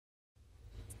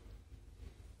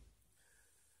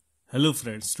Hello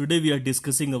friends, today we are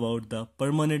discussing about the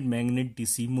permanent magnet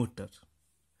DC motor.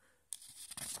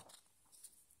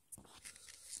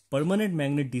 Permanent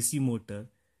magnet DC motor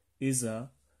is a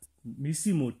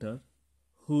DC motor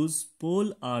whose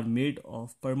poles are made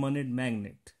of permanent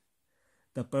magnet.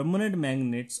 The permanent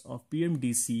magnets of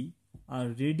PMDC are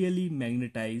radially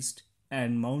magnetized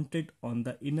and mounted on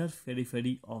the inner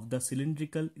periphery of the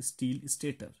cylindrical steel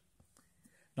stator.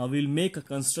 Now we will make a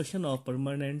construction of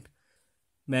permanent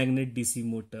magnet DC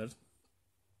motor.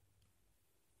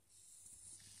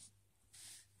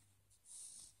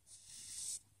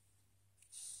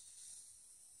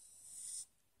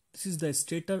 This is the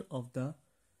stator of the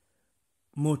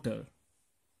motor.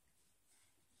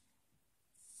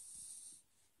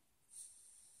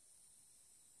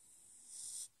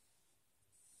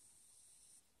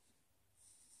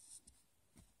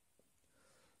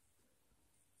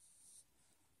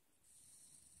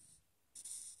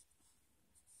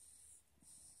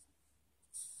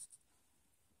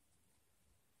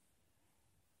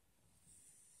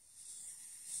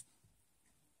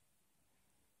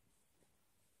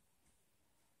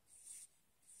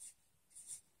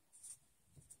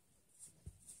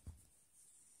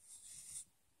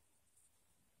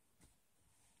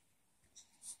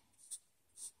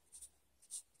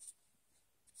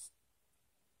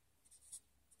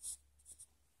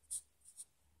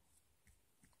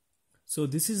 So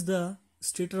this is the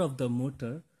stator of the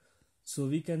motor. So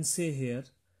we can say here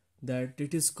that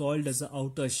it is called as the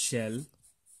outer shell,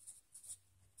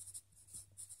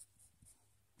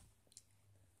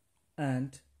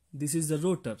 and this is the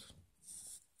rotor,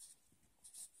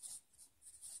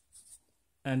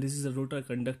 and this is the rotor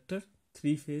conductor,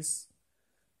 three-phase,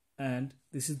 and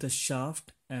this is the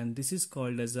shaft, and this is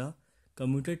called as a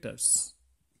commutators.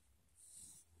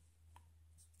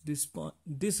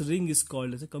 This ring is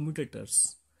called as a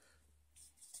commutators.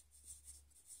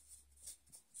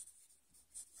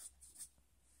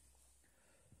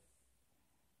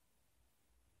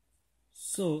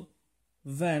 So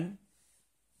when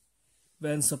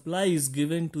supply is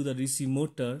given to the DC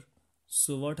motor,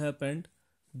 so what happened?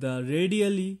 The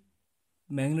radially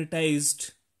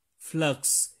magnetized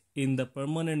flux in the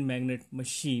permanent magnet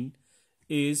machine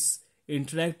is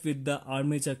interact with the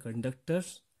armature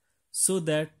conductors, so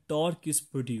that torque is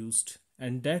produced,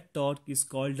 and that torque is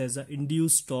called as the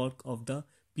induced torque of the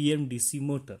PMDC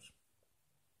motor.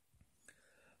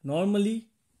 Normally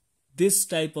this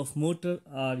type of motor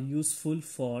are useful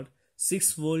for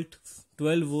 6 volt,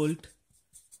 12 volt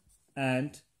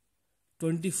and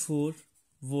 24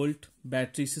 volt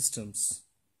battery systems.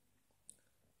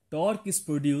 Torque is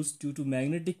produced due to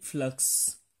magnetic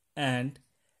flux and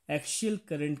axial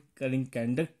current carrying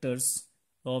conductors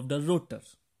of the rotor.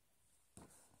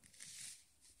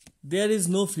 There is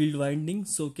no field winding,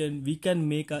 so we can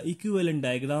make a equivalent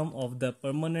diagram of the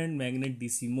permanent magnet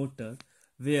DC motor,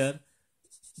 where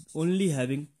only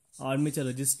having armature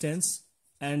resistance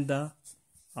and the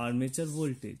armature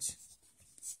voltage,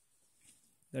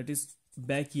 that is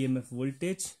back EMF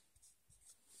voltage.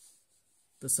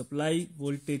 The supply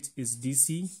voltage is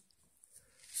DC.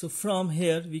 So from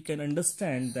here we can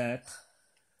understand that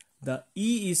the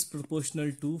E is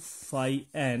proportional to phi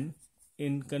n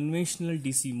in conventional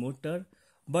DC motor,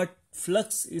 but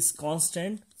flux is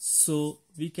constant, so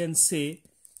we can say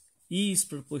E is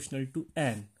proportional to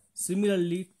n.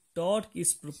 Similarly, torque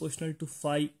is proportional to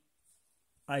phi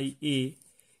Ia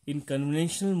in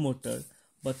conventional motor,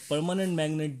 but permanent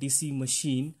magnet DC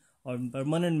machine or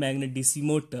permanent magnet DC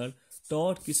motor,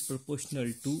 torque is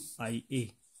proportional to Ia.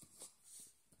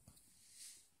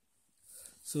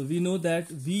 So we know that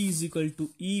V is equal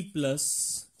to E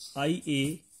plus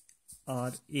Ia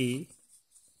Ra,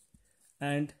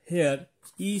 and here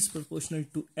E is proportional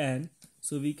to n,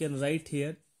 so we can write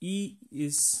here E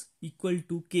is equal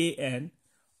to Kn,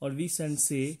 or we can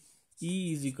say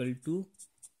E is equal to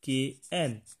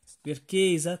Kn, where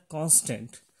K is a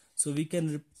constant, so we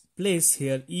can replace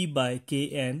here E by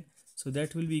Kn, so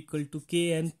that will be equal to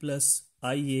Kn plus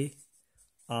Ia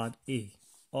Ra,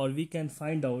 or we can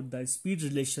find out the speed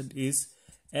relation is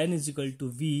N is equal to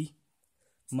V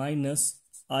minus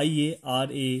Ia Ra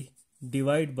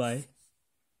divided by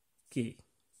K.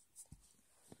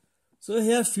 So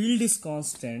here field is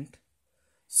constant,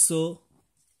 so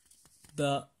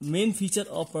the main feature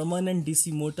of permanent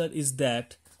DC motor is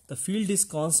that the field is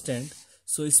constant,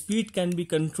 so speed can be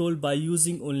controlled by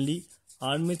using only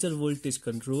armature voltage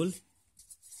control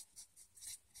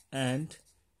and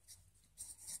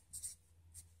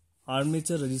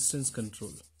armature resistance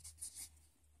control.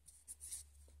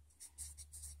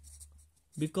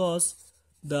 Because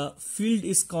the field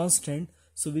is constant,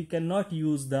 so we cannot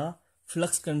use the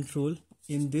flux control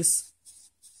in this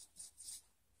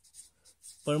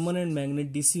permanent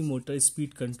magnet DC motor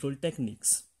speed control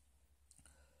techniques.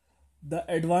 The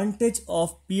advantage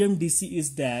of PMDC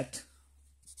is that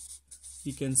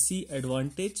we can see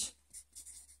advantage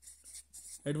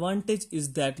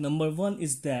is that number one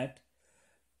is that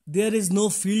there is no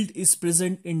field is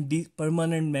present in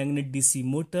permanent magnet DC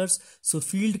motors, so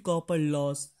field copper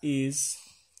loss is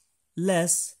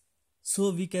less,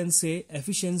 so we can say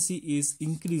efficiency is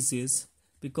increases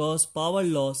because power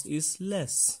loss is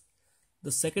less.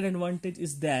 The second advantage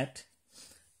is that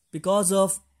because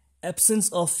of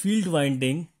absence of field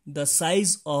winding, the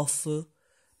size of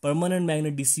permanent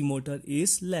magnet DC motor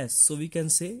is less, so we can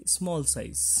say small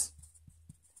size.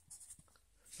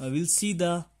 Now we'll see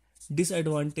the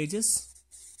disadvantages.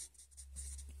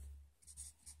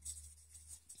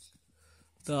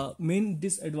 The main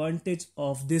disadvantage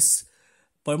of this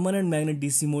permanent magnet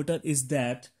DC motor is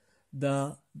that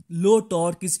the low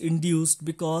torque is induced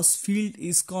because field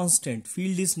is constant.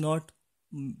 Field is not,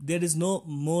 there is no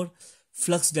more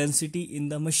flux density in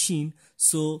the machine,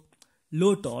 so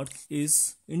low torque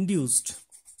is induced.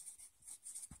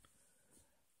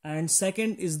 And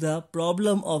second is the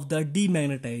problem of the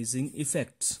demagnetizing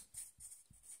effects.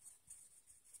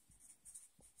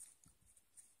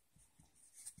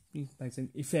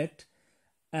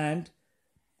 And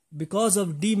because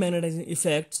of demagnetizing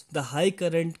effects, the high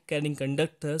current carrying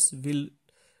conductors will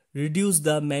reduce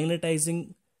the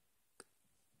magnetizing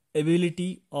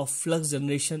ability of flux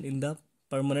generation in the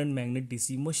permanent magnet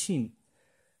DC machine.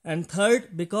 And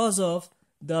third, because of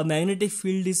the magnetic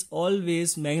field is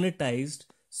always magnetized,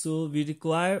 so we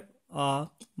require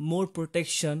more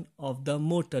protection of the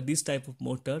motor, this type of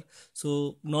motor.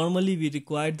 So normally we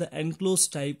require the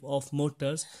enclosed type of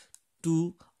motors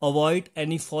to avoid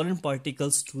any foreign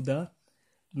particles to the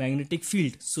magnetic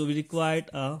field. So we required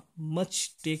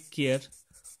much take care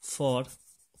for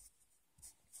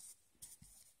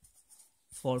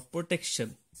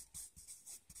protection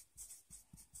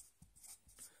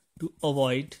to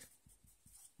avoid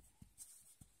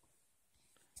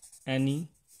any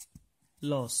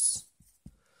loss.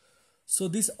 So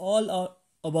this all are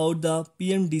about the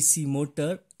PMDC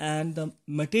motor and the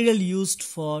material used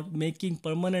for making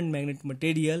permanent magnet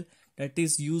material, that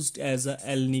is used as a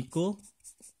alnico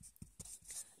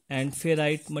and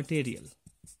ferrite material.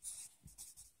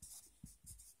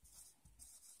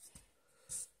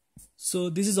 So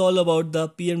this is all about the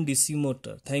PMDC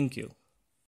motor. Thank you.